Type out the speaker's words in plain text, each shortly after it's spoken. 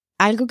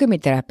Algo que mi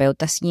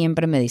terapeuta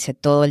siempre me dice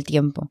todo el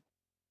tiempo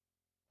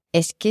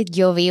es que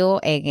yo vivo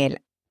en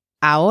el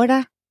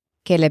ahora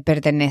que le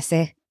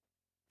pertenece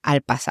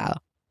al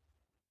pasado.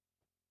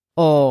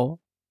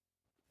 O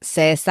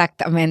sé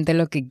exactamente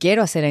lo que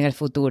quiero hacer en el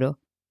futuro,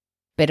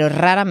 pero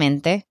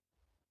raramente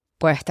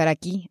puedo estar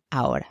aquí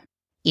ahora.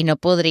 Y no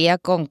podría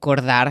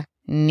concordar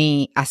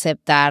ni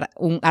aceptar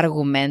un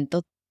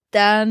argumento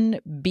tan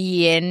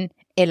bien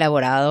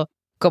elaborado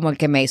como el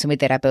que me hizo mi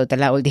terapeuta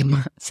en la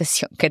última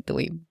sesión que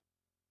tuvimos.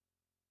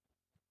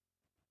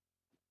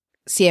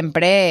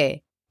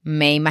 Siempre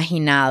me he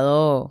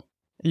imaginado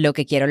lo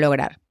que quiero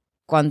lograr.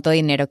 Cuánto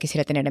dinero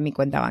quisiera tener en mi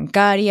cuenta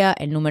bancaria,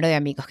 el número de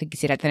amigos que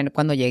quisiera tener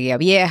cuando llegue a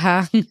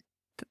vieja.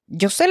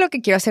 Yo sé lo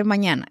que quiero hacer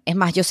mañana. Es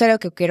más, yo sé lo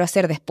que quiero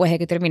hacer después de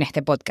que termine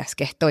este podcast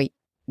que estoy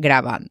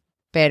grabando.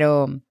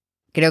 Pero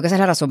creo que esa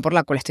es la razón por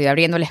la cual estoy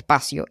abriendo el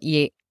espacio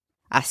y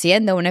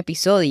haciendo un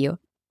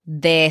episodio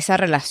de esa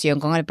relación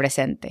con el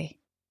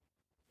presente.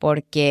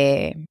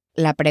 Porque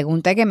la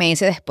pregunta que me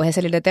hice después de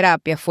salir de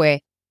terapia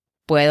fue,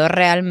 ¿puedo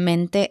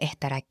realmente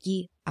estar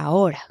aquí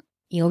ahora?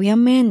 Y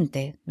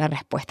obviamente la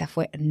respuesta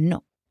fue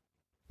no.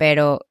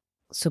 Pero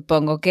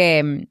supongo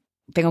que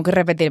tengo que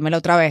repetírmelo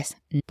otra vez,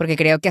 porque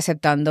creo que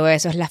aceptando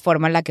eso es la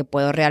forma en la que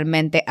puedo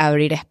realmente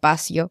abrir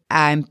espacio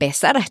a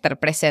empezar a estar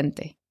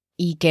presente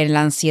y que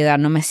la ansiedad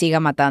no me siga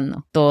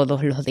matando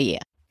todos los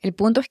días. El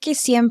punto es que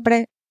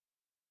siempre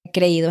he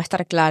creído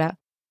estar clara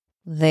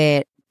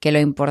de que lo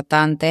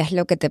importante es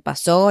lo que te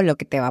pasó, lo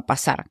que te va a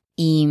pasar.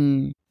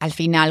 Y al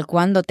final,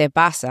 cuando te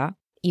pasa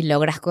y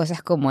logras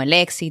cosas como el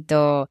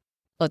éxito,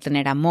 o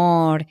tener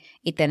amor,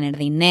 y tener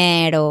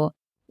dinero,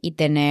 y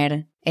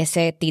tener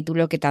ese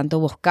título que tanto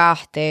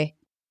buscaste,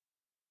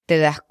 te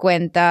das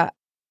cuenta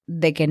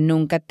de que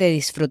nunca te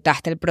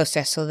disfrutaste el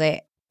proceso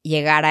de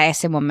llegar a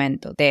ese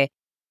momento, de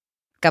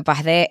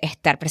capaz de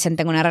estar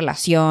presente en una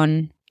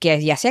relación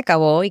que ya se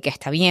acabó y que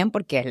está bien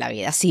porque la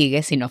vida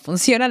sigue, si no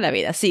funciona la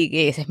vida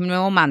sigue, ese es mi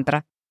nuevo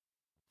mantra,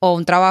 o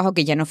un trabajo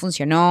que ya no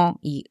funcionó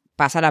y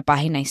pasa la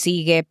página y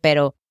sigue,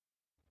 pero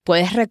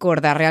puedes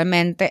recordar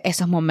realmente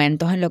esos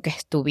momentos en los que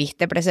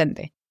estuviste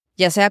presente,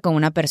 ya sea con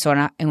una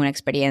persona en una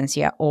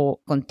experiencia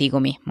o contigo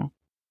mismo.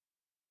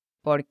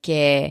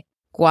 Porque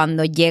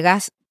cuando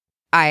llegas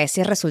a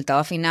ese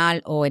resultado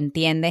final o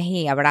entiendes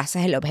y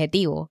abrazas el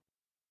objetivo,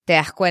 te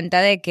das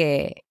cuenta de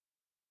que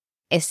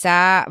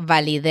esa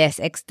validez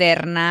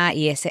externa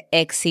y ese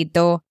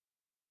éxito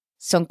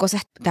son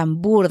cosas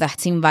tan burdas,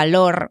 sin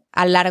valor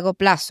a largo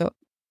plazo,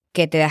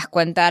 que te das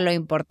cuenta de lo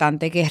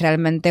importante que es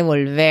realmente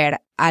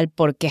volver al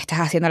por qué estás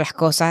haciendo las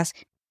cosas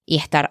y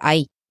estar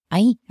ahí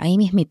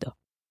mismito.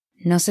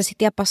 No sé si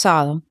te ha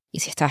pasado,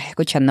 y si estás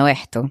escuchando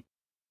esto,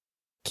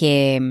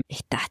 que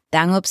estás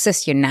tan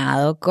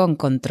obsesionado con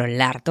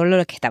controlar todo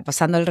lo que está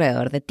pasando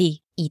alrededor de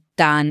ti y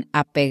tan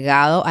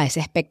apegado a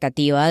esa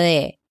expectativa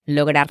de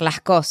lograr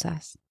las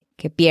cosas,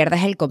 que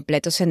pierdas el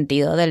completo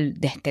sentido del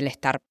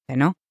estar,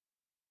 ¿no?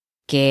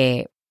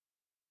 Que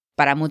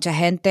para mucha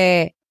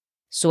gente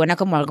suena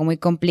como algo muy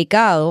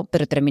complicado,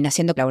 pero termina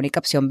siendo la única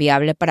opción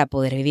viable para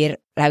poder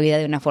vivir la vida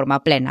de una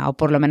forma plena, o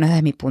por lo menos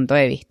desde mi punto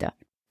de vista.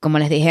 Como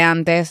les dije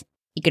antes,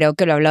 y creo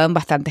que lo he hablado en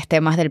bastantes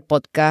temas del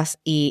podcast,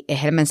 y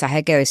es el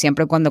mensaje que doy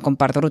siempre cuando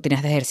comparto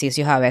rutinas de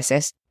ejercicios a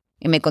veces,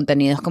 y mi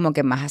contenido es como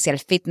que más hacia el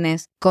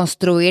fitness.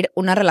 Construir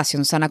una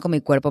relación sana con mi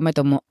cuerpo me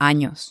tomó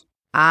años,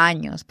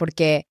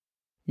 porque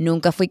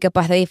nunca fui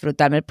capaz de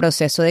disfrutarme el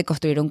proceso de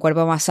construir un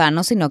cuerpo más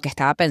sano, sino que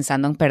estaba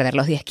pensando en perder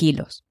los 10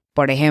 kilos.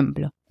 Por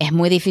ejemplo, es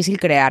muy difícil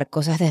crear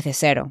cosas desde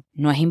cero,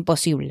 no es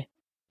imposible,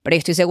 pero yo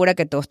estoy segura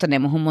que todos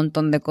tenemos un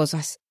montón de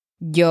cosas.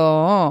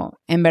 Yo,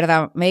 en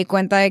verdad, me di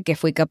cuenta de que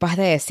fui capaz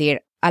de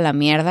decir a la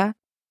mierda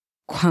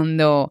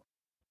cuando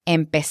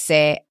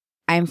empecé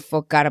a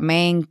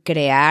enfocarme en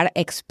crear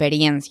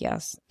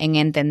experiencias, en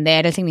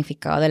entender el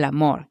significado del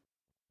amor,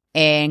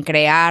 en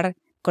crear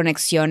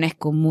conexiones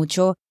con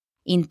mucho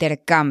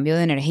intercambio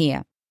de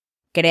energía,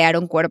 crear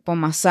un cuerpo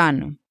más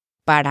sano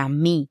para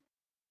mí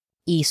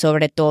y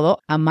sobre todo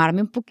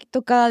amarme un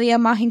poquito cada día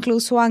más,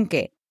 incluso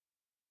aunque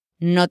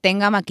no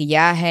tenga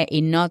maquillaje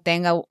y no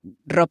tenga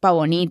ropa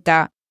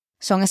bonita.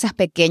 Son esas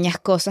pequeñas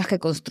cosas que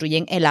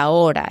construyen el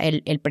ahora,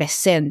 el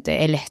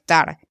presente, el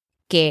estar,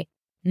 que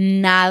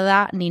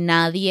nada ni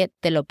nadie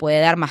te lo puede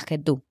dar más que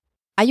tú.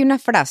 Hay una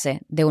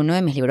frase de uno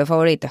de mis libros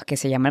favoritos que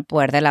se llama El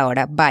poder de la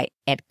hora by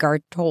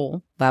Edgar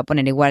Tolle. Voy a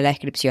poner igual la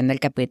descripción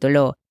del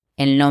capítulo,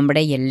 el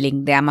nombre y el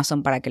link de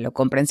Amazon para que lo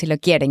compren si lo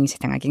quieren y si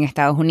están aquí en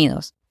Estados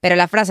Unidos. Pero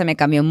la frase me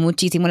cambió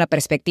muchísimo la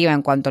perspectiva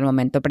en cuanto al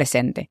momento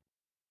presente.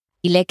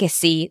 Dile que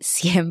sí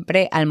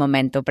siempre al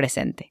momento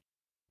presente.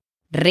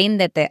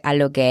 Ríndete a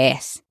lo que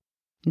es.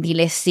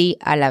 Dile sí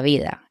a la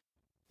vida.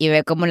 Y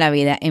ve cómo la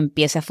vida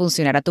empieza a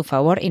funcionar a tu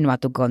favor y no a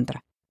tu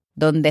contra.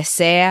 Donde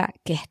sea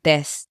que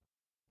estés,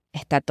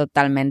 está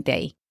totalmente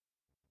ahí.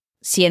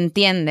 Si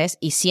entiendes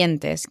y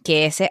sientes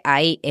que ese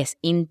ahí es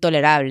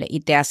intolerable y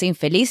te hace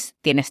infeliz,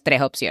 tienes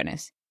 3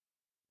 opciones.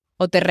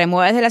 O te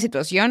remueves de la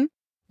situación,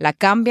 la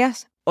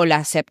cambias o la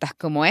aceptas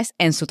como es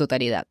en su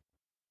totalidad.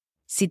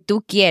 Si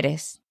tú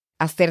quieres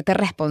hacerte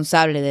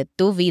responsable de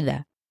tu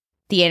vida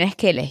tienes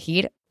que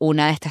elegir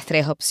una de estas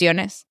 3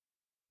 opciones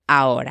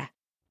ahora.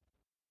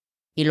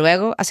 Y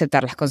luego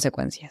aceptar las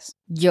consecuencias.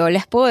 Yo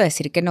les puedo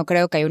decir que no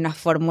creo que haya una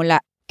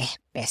fórmula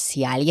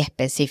especial y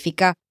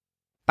específica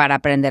para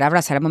aprender a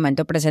abrazar el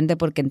momento presente,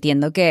 porque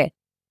entiendo que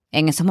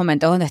en esos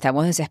momentos donde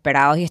estamos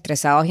desesperados y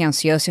estresados y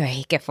ansiosos,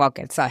 es que fuck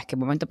it, ¿sabes? Que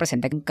momento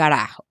presente es un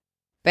carajo.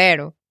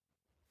 Pero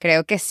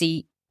creo que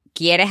si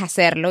quieres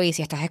hacerlo y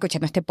si estás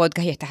escuchando este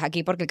podcast y estás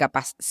aquí porque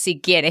capaz si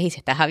quieres y si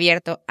estás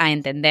abierto a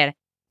entender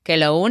que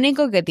lo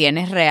único que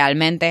tienes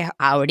realmente es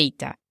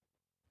ahorita.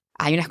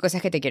 Hay unas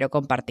cosas que te quiero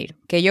compartir,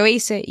 que yo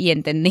hice y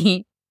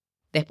entendí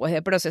después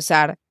de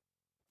procesar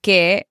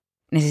que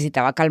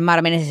necesitaba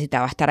calmarme,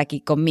 necesitaba estar aquí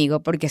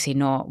conmigo, porque si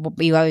no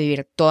iba a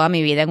vivir toda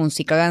mi vida en un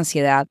ciclo de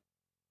ansiedad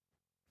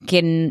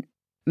que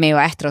me iba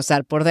a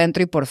destrozar por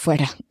dentro y por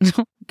fuera,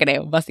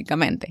 creo,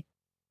 básicamente.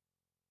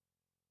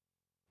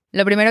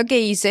 Lo primero que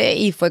hice,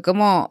 y fue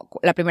como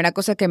la primera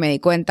cosa que me di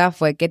cuenta,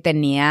 fue que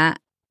tenía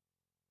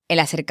el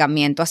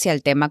acercamiento hacia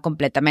el tema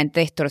completamente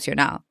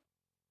distorsionado.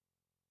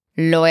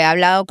 Lo he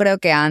hablado creo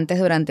que antes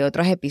durante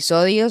otros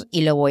episodios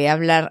y lo voy a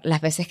hablar las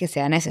veces que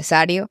sea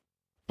necesario,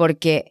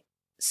 porque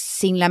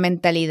sin la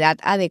mentalidad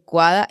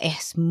adecuada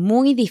es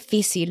muy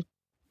difícil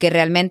que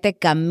realmente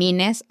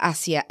camines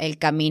hacia el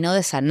camino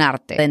de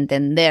sanarte, de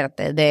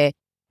entenderte, de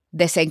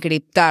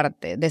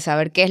desencriptarte, de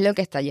saber qué es lo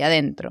que está allá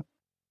adentro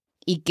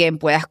y que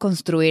puedas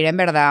construir en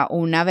verdad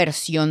una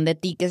versión de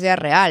ti que sea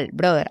real,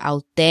 brother,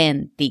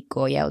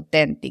 auténtico y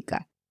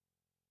auténtica.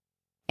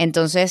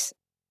 Entonces,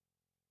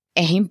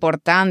 es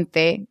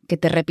importante que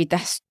te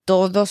repitas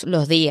todos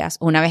los días,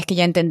 una vez que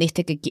ya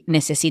entendiste que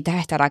necesitas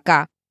estar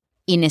acá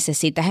y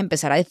necesitas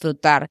empezar a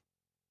disfrutar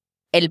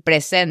el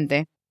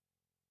presente,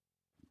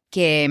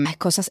 que las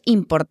cosas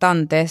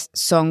importantes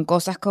son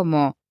cosas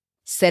como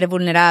ser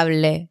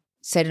vulnerable,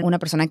 ser una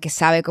persona que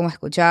sabe cómo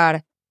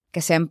escuchar,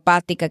 que sea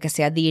empática, que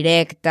sea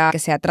directa, que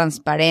sea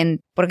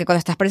transparente. Porque cuando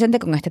estás presente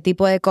con este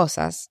tipo de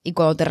cosas y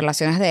cuando te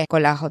relacionas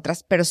con las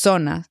otras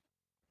personas,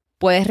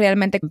 puedes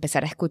realmente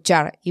empezar a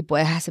escuchar y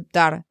puedes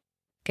aceptar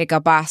que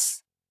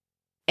capaz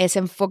ese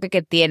enfoque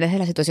que tienes de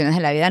las situaciones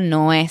de la vida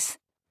no es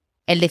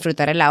el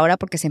disfrutar el ahora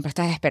porque siempre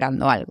estás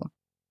esperando algo.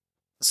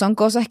 Son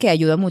cosas que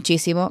ayudan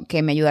muchísimo,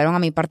 que me ayudaron a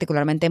mí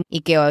particularmente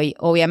y que hoy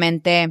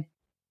obviamente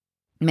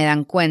me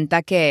dan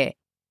cuenta que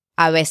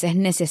a veces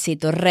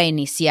necesito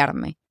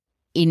reiniciarme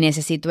y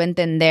necesito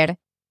entender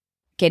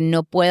que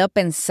no puedo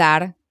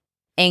pensar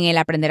en el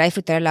aprender a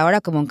disfrutar el ahora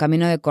como un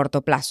camino de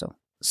corto plazo.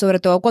 Sobre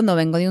todo cuando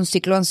vengo de un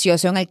ciclo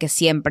ansioso en el que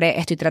siempre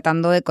estoy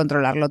tratando de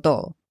controlarlo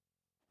todo.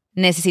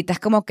 Necesitas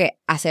como que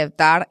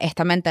aceptar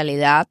esta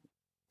mentalidad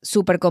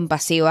súper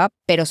compasiva,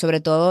 pero sobre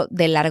todo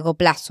de largo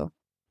plazo.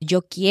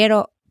 Yo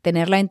quiero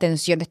tener la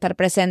intención de estar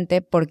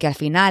presente porque al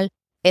final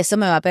eso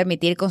me va a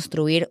permitir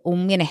construir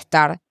un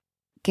bienestar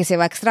que se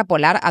va a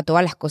extrapolar a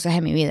todas las cosas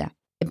de mi vida.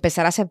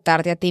 Empezar a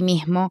aceptarte a ti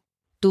mismo,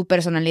 tu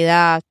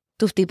personalidad,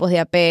 tus tipos de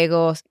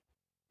apegos,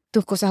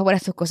 tus cosas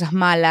buenas, tus cosas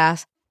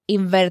malas,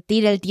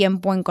 invertir el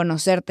tiempo en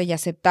conocerte y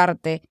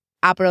aceptarte,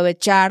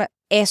 aprovechar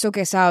eso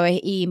que sabes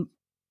y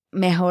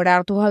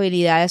mejorar tus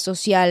habilidades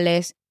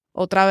sociales.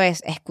 Otra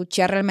vez,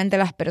 escuchar realmente a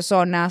las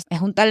personas.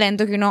 Es un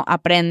talento que uno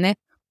aprende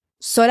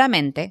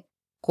solamente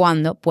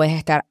cuando puedes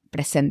estar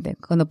presente,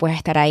 cuando puedes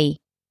estar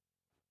ahí,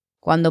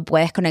 cuando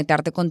puedes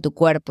conectarte con tu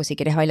cuerpo. Si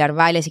quieres bailar,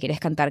 baile, si quieres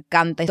cantar,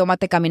 canta.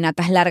 Tómate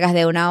caminatas largas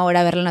de 1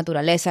 hora, ver la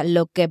naturaleza,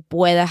 lo que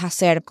puedas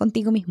hacer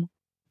contigo mismo.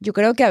 Yo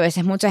creo que a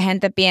veces mucha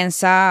gente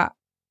piensa,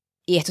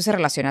 y esto se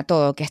relaciona a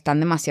todo, que están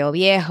demasiado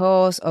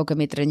viejos o que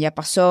mi tren ya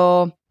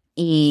pasó.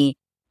 Y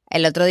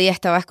el otro día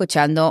estaba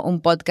escuchando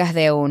un podcast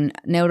de un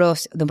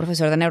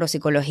profesor de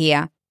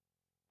neuropsicología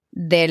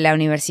de la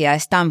Universidad de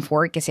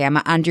Stanford que se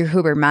llama Andrew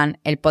Huberman.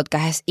 El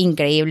podcast es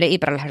increíble y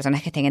para las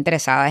personas que estén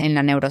interesadas en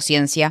la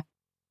neurociencia,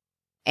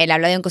 él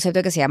habla de un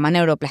concepto que se llama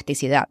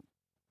neuroplasticidad,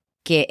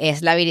 que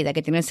es la habilidad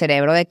que tiene el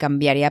cerebro de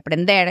cambiar y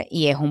aprender,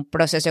 y es un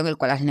proceso en el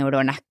cual las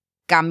neuronas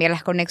cambian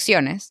las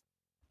conexiones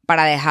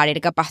para dejar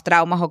ir capaz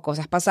traumas o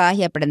cosas pasadas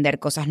y aprender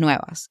cosas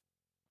nuevas.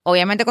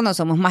 Obviamente cuando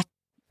somos más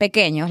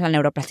pequeños, la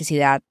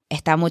neuroplasticidad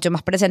está mucho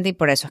más presente y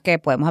por eso es que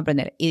podemos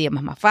aprender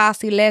idiomas más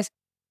fáciles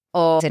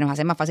o se nos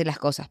hacen más fáciles las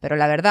cosas. Pero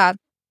la verdad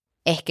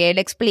es que él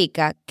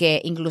explica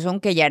que incluso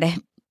aunque ya eres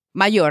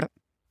mayor,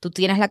 tú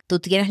tienes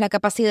la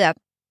capacidad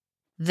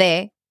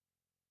de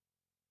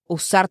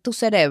usar tu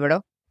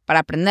cerebro para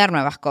aprender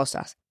nuevas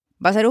cosas.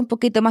 Va a ser un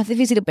poquito más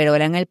difícil, pero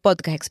él en el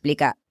podcast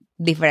explica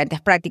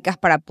diferentes prácticas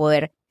para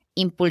poder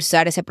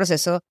impulsar ese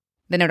proceso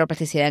de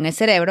neuroplasticidad en el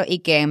cerebro y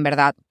que en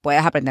verdad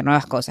puedas aprender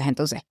nuevas cosas.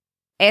 Entonces,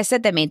 ese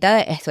temita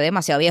de estoy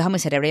demasiado viejo, mi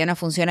cerebro ya no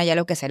funciona, ya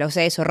lo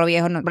sé, zorro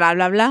viejo, no, bla,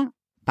 bla, bla,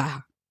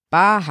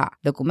 paja.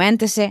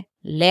 Documéntese,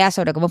 lea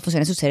sobre cómo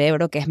funciona su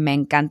cerebro, que me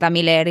encanta a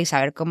mí leer y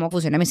saber cómo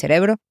funciona mi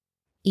cerebro,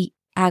 y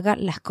haga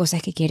las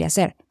cosas que quiere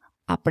hacer.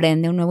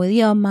 Aprende un nuevo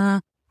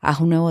idioma, haz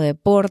un nuevo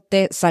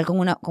deporte, sal con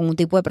un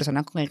tipo de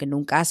persona con el que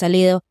nunca has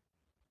salido.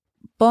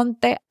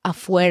 Ponte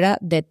afuera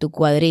de tu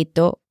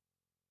cuadrito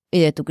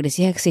y de tu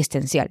crisis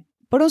existencial.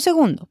 Por un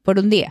segundo, por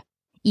un día.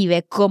 Y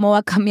ve cómo va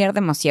a cambiar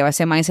demasiado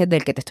ese mindset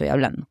del que te estoy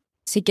hablando.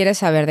 Si quieres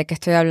saber de qué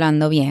estoy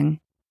hablando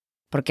bien,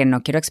 porque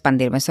no quiero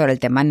expandirme sobre el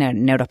tema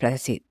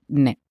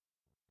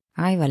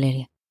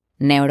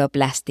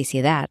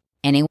neuroplasticidad.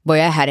 Voy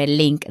a dejar el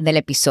link del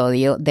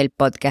episodio del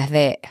podcast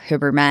de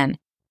Huberman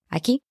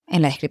aquí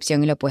en la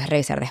descripción y lo puedes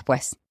revisar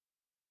después.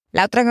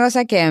 La otra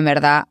cosa que en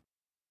verdad,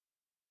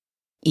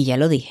 y ya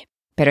lo dije,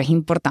 pero es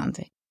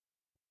importante,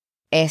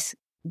 es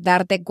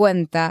darte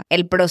cuenta,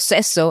 el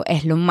proceso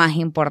es lo más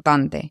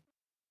importante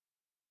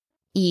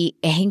y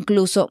es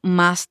incluso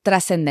más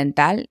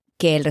trascendental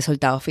que el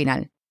resultado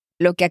final.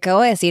 Lo que acabo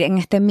de decir en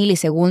este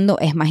milisegundo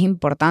es más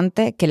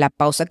importante que la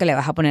pausa que le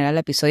vas a poner al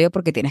episodio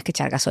porque tienes que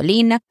echar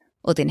gasolina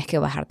o tienes que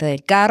bajarte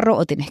del carro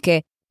o tienes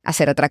que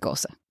hacer otra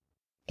cosa.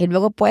 Y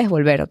luego puedes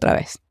volver otra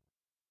vez.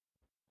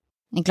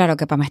 Y claro,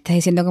 que me estás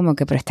diciendo como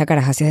que, pero esta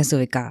caraja sí es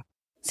desubicada.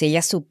 Si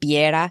ella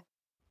supiera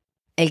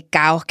el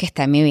caos que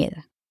está en mi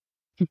vida.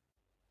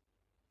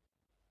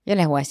 Yo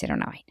les voy a decir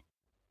una vaina.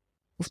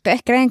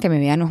 Ustedes creen que mi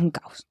vida no es un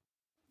caos.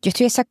 Yo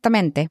estoy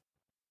exactamente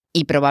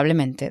y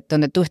probablemente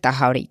donde tú estás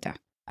ahorita.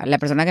 La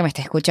persona que me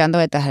está escuchando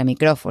detrás del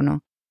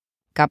micrófono,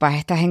 capaz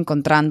estás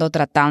encontrando,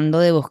 tratando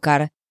de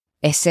buscar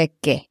ese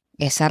qué,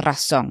 esa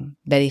razón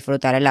de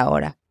disfrutar el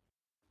ahora.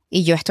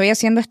 Y yo estoy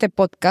haciendo este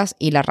podcast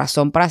y la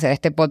razón para hacer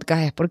este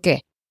podcast es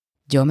porque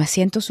yo me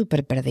siento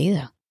súper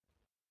perdida.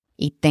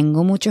 Y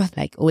tengo muchos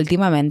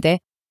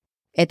últimamente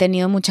he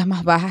tenido muchas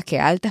más bajas que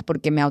altas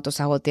porque me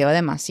autosaboteo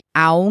demasiado.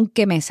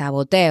 Aunque me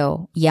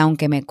saboteo y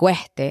aunque me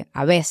cueste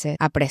a veces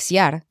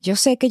apreciar, yo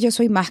sé que yo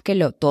soy más que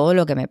todo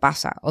lo que me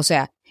pasa. O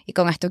sea, y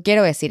con esto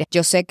quiero decir,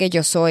 yo sé que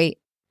yo soy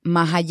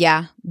más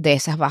allá de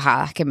esas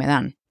bajadas que me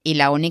dan. Y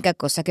la única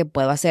cosa que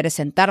puedo hacer es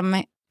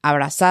sentarme,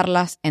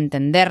 abrazarlas,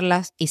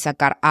 entenderlas y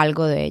sacar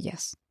algo de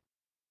ellas.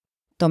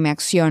 Tomé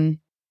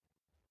acción,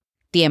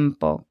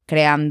 tiempo,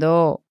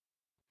 creando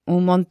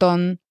un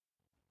montón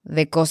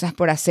de cosas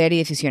por hacer y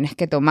decisiones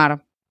que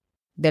tomar,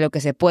 de lo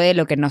que se puede y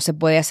lo que no se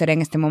puede hacer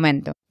en este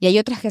momento. Y hay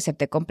otras que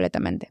acepté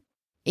completamente.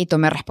 Y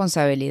tomé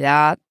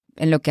responsabilidad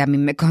en lo que a mí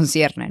me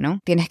concierne, ¿no?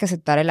 Tienes que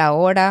aceptar el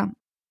ahora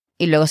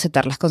y luego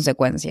aceptar las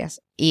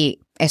consecuencias. Y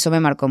eso me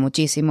marcó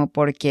muchísimo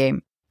porque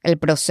el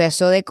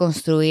proceso de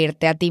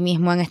construirte a ti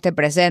mismo en este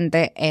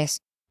presente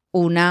es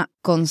una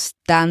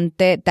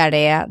constante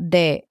tarea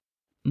de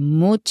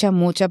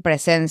mucha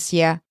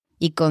presencia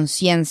y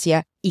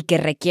conciencia y que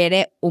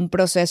requiere un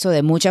proceso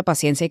de mucha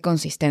paciencia y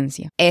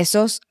consistencia.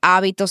 Esos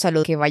hábitos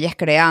salud que vayas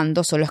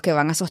creando son los que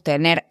van a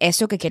sostener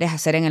eso que quieres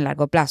hacer en el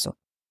largo plazo.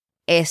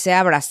 Ese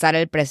abrazar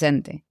el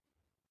presente.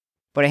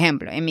 Por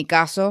ejemplo, en mi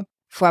caso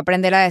fue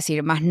aprender a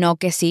decir más no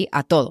que sí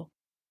a todo.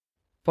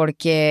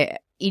 Porque,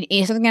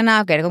 y eso no tiene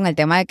nada que ver con el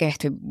tema de que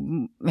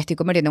me estoy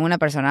convirtiendo en una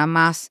persona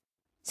más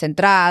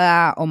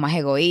centrada o más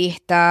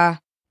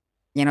egoísta.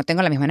 Ya no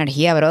tengo la misma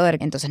energía, brother.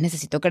 Entonces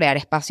necesito crear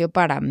espacio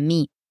para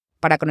mí,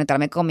 para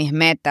conectarme con mis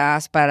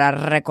metas, para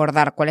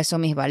recordar cuáles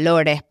son mis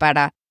valores,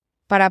 para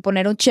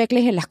poner un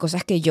checklist en las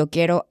cosas que yo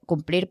quiero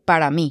cumplir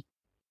para mí.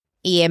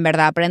 Y en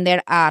verdad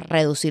aprender a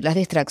reducir las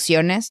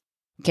distracciones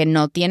que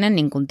no tienen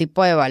ningún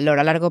tipo de valor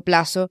a largo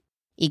plazo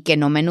y que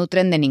no me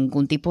nutren de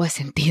ningún tipo de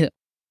sentido.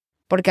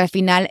 Porque al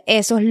final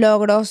esos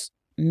logros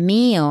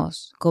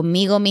míos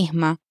conmigo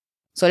misma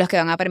son los que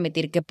van a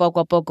permitir que poco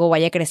a poco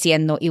vaya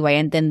creciendo y vaya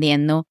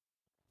entendiendo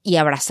y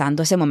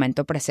abrazando ese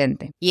momento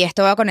presente. Y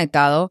esto va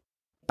conectado.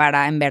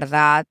 Para en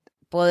verdad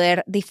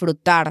poder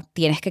disfrutar,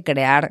 tienes que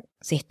crear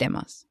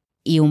sistemas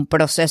y un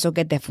proceso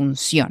que te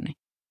funcione.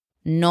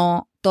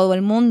 No todo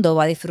el mundo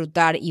va a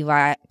disfrutar y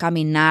va a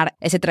caminar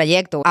ese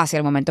trayecto hacia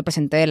el momento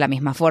presente de la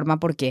misma forma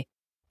porque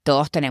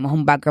todos tenemos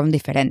un background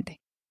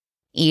diferente.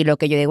 Y lo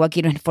que yo digo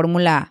aquí no es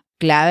fórmula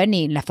clave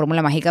ni la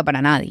fórmula mágica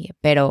para nadie,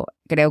 pero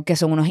creo que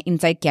son unos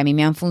insights que a mí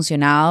me han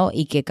funcionado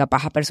y que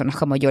capaz a personas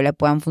como yo le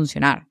puedan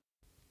funcionar.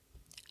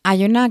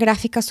 Hay una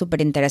gráfica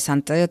súper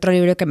interesante de otro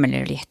libro que me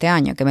leí este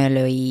año, que me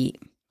lo leí.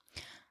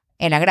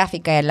 En la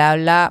gráfica él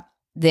habla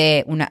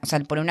de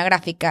pone una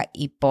gráfica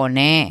y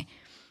pone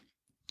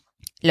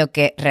lo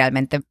que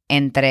realmente,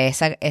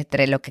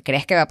 entre lo que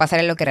crees que va a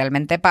pasar y lo que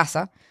realmente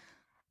pasa,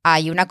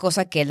 hay una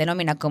cosa que él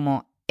denomina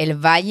como el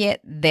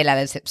valle de la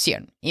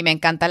decepción. Y me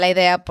encanta la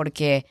idea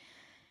porque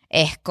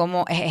es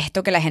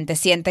esto que la gente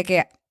siente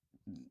que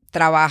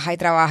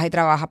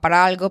trabaja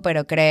para algo,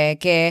 pero cree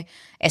que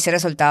ese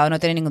resultado no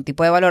tiene ningún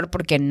tipo de valor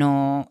porque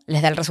no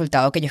les da el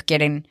resultado que ellos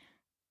quieren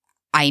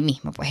ahí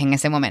mismo, pues en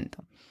ese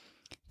momento.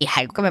 Y es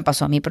algo que me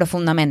pasó a mí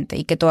profundamente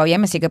y que todavía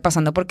me sigue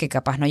pasando porque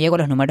capaz no llego a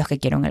los números que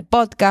quiero en el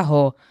podcast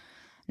o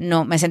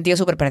no, me he sentido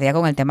súper perdida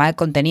con el tema del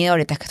contenido.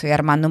 Ahorita es que estoy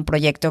armando un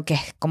proyecto que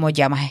es como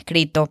ya más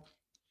escrito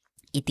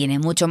y tiene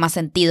mucho más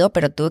sentido,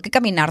 pero tuve que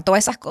caminar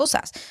todas esas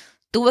cosas.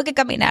 Tuve que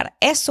caminar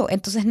eso,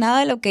 entonces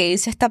nada de lo que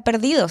hice está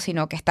perdido,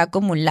 sino que está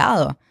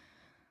acumulado.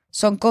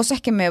 Son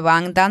cosas que me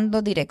van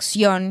dando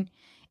dirección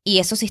y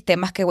esos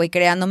sistemas que voy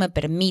creando me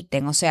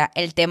permiten. O sea,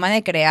 el tema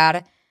de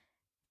crear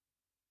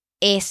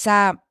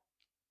esa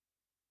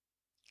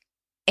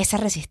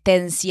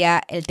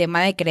resistencia, el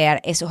tema de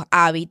crear esos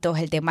hábitos,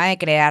 el tema de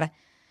crear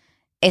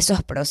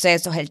esos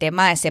procesos, el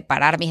tema de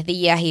separar mis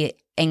días y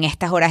en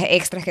estas horas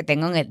extras que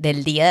tengo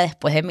del día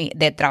después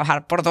de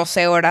trabajar por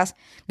 12 horas,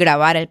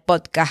 grabar el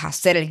podcast,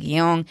 hacer el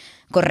guión,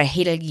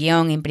 corregir el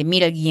guión,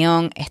 imprimir el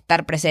guión,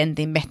 estar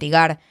presente,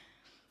 investigar.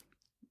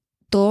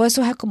 Todo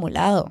eso es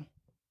acumulado.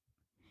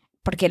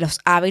 Porque los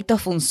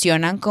hábitos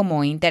funcionan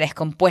como interés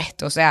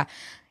compuesto, o sea,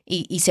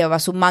 y se va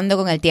sumando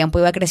con el tiempo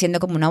y va creciendo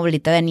como una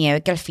bolita de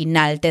nieve que al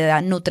final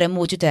nutre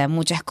mucho y te da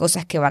muchas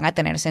cosas que van a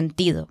tener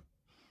sentido.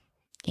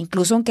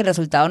 Incluso aunque el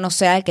resultado no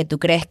sea el que tú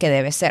crees que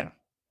debe ser.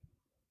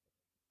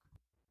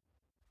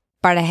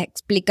 Para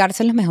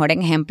explicárselos mejor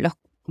en ejemplos,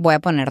 voy a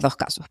poner 2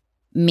 casos.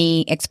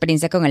 Mi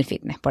experiencia con el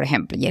fitness, por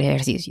ejemplo, y el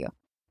ejercicio.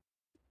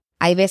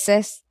 Hay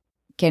veces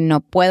que no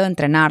puedo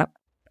entrenar.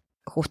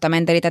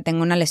 Justamente ahorita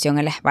tengo una lesión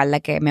en la espalda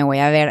que me voy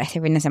a ver este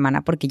fin de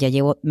semana porque ya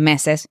llevo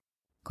meses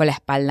con la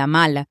espalda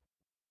mala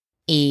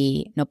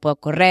y no puedo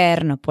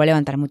correr, no puedo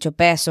levantar mucho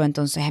peso,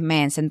 entonces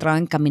me he centrado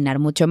en caminar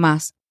mucho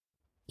más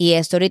y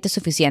esto ahorita es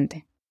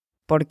suficiente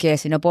porque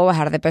si no puedo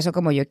bajar de peso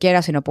como yo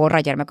quiera, si no puedo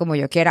rayarme como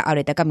yo quiera,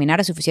 ahorita caminar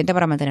es suficiente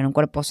para mantener un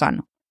cuerpo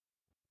sano.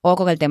 O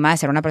con el tema de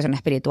ser una persona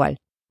espiritual.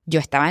 Yo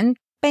estaba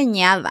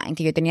empeñada en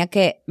que yo tenía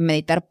que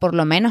meditar por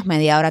lo menos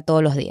media hora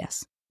todos los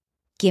días.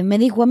 ¿Quién me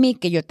dijo a mí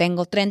que yo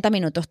tengo 30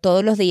 minutos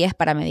todos los días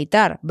para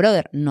meditar?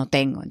 Brother, no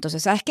tengo.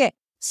 Entonces, ¿sabes qué?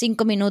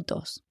 5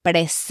 minutos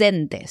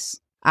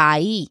presentes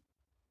ahí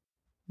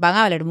van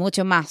a valer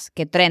mucho más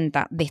que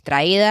 30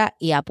 distraída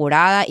y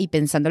apurada y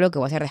pensando lo que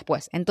voy a hacer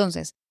después.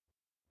 Entonces,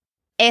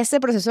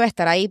 ese proceso de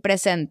estar ahí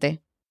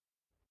presente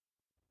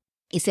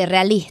y ser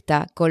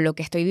realista con lo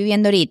que estoy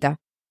viviendo ahorita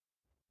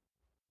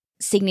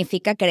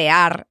significa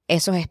crear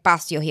esos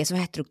espacios y esas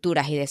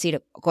estructuras y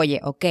decir, oye,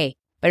 ok,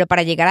 pero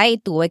para llegar ahí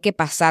tuve que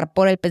pasar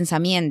por el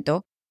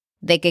pensamiento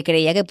de que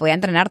creía que podía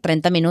entrenar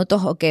 30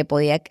 minutos o que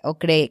podía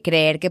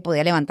creer que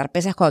podía levantar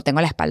pesas cuando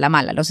tengo la espalda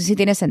mala. No sé si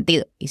tiene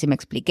sentido y si me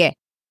expliqué.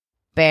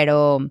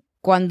 Pero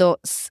cuando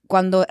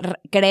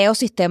creo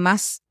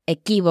sistemas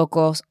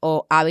equívocos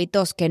o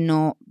hábitos que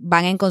no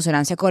van en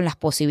consonancia con las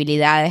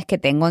posibilidades que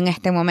tengo en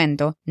este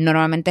momento,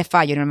 normalmente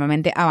fallo,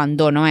 normalmente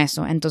abandono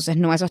eso. Entonces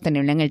no es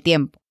sostenible en el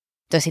tiempo.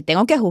 Entonces, si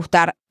tengo que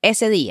ajustar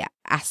ese día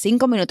a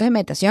 5 minutos de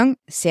meditación,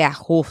 se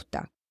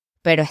ajusta.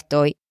 Pero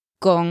estoy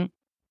con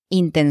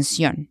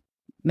intención.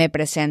 Me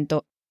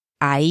presento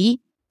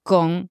ahí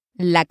con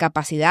la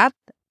capacidad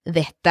de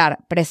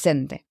estar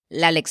presente.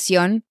 La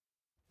lección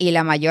y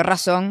la mayor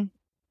razón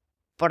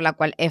por la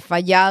cual he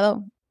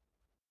fallado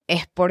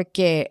es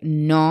porque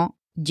no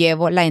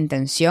llevo la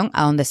intención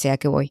a donde sea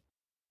que voy.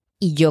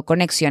 Y yo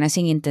conexiones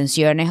sin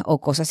intenciones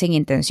o cosas sin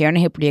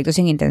intenciones y proyectos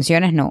sin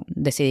intenciones, no,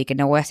 decidí que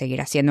no voy a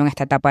seguir haciendo en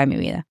esta etapa de mi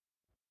vida.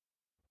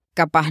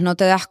 Capaz no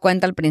te das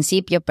cuenta al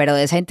principio, pero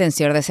de esa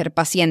intención de ser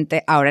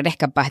paciente, ahora eres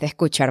capaz de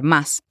escuchar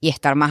más y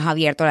estar más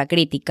abierto a la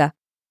crítica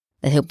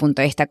desde un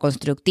punto de vista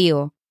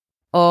constructivo.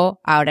 O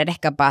ahora eres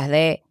capaz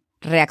de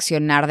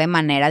reaccionar de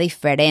manera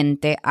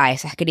diferente a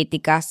esas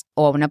críticas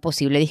o a una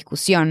posible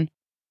discusión.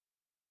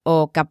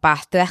 O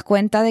capaz te das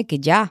cuenta de que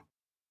ya,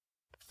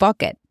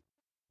 fuck it.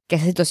 Que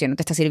esa situación no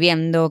te está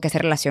sirviendo, que esa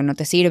relación no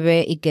te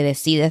sirve y que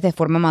decides de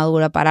forma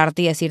madura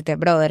pararte y decirte,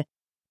 brother,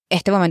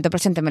 este momento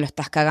presente me lo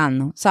estás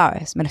cagando,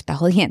 ¿sabes? Me lo estás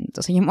jodiendo.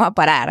 Entonces yo me voy a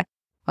parar, voy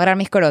a agarrar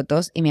mis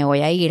corotos y me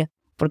voy a ir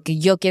porque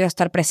yo quiero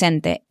estar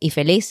presente y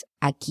feliz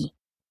aquí.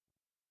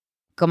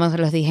 Como se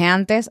los dije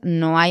antes,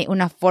 no hay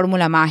una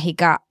fórmula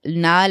mágica.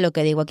 Nada de lo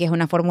que digo aquí es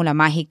una fórmula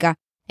mágica.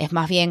 Es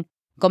más bien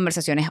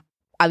conversaciones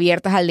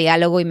abiertas al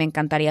diálogo y me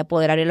encantaría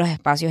poder abrir los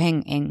espacios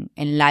en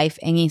live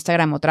en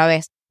Instagram otra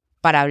vez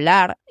para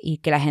hablar y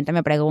que la gente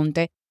me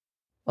pregunte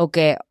o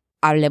que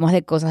hablemos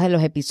de cosas de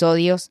los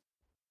episodios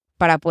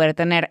para poder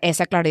tener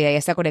esa claridad y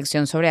esa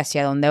conexión sobre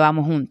hacia dónde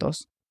vamos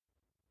juntos.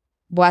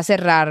 Voy a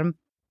cerrar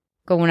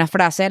con una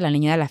frase, la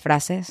niña de las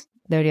frases.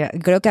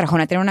 Creo que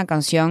Arjona tiene una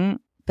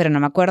canción, pero no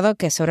me acuerdo,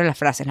 que es sobre las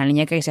frases, la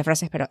niña que dice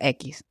frases, pero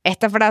X.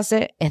 Esta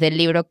frase es del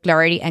libro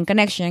Clarity and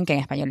Connection, que en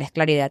español es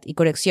Claridad y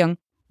Conexión,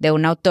 de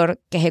un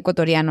autor que es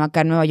ecuatoriano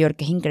acá en Nueva York,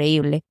 que es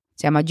increíble,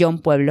 se llama John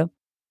Pueblo.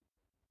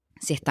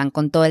 Si están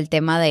con todo el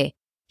tema de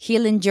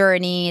Healing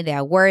Journey, de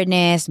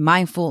Awareness,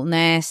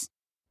 Mindfulness,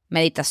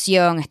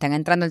 meditación, están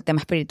entrando el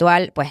tema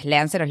espiritual, pues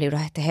léanse los libros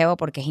de este geo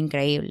porque es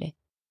increíble.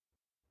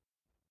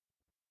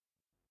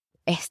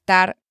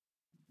 Estar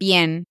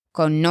bien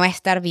con no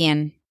estar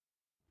bien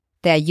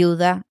te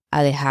ayuda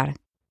a dejar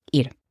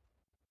ir.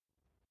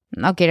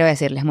 No quiero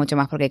decirles mucho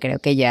más porque creo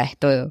que ya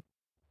esto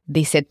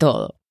dice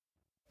todo.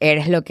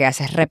 Eres lo que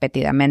haces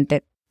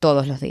repetidamente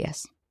todos los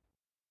días.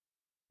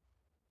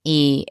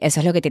 Y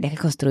eso es lo que tienes que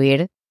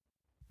construir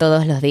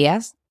todos los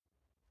días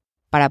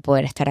para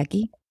poder estar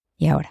aquí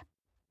y ahora.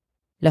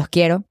 Los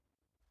quiero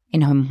y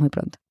nos vemos muy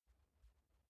pronto.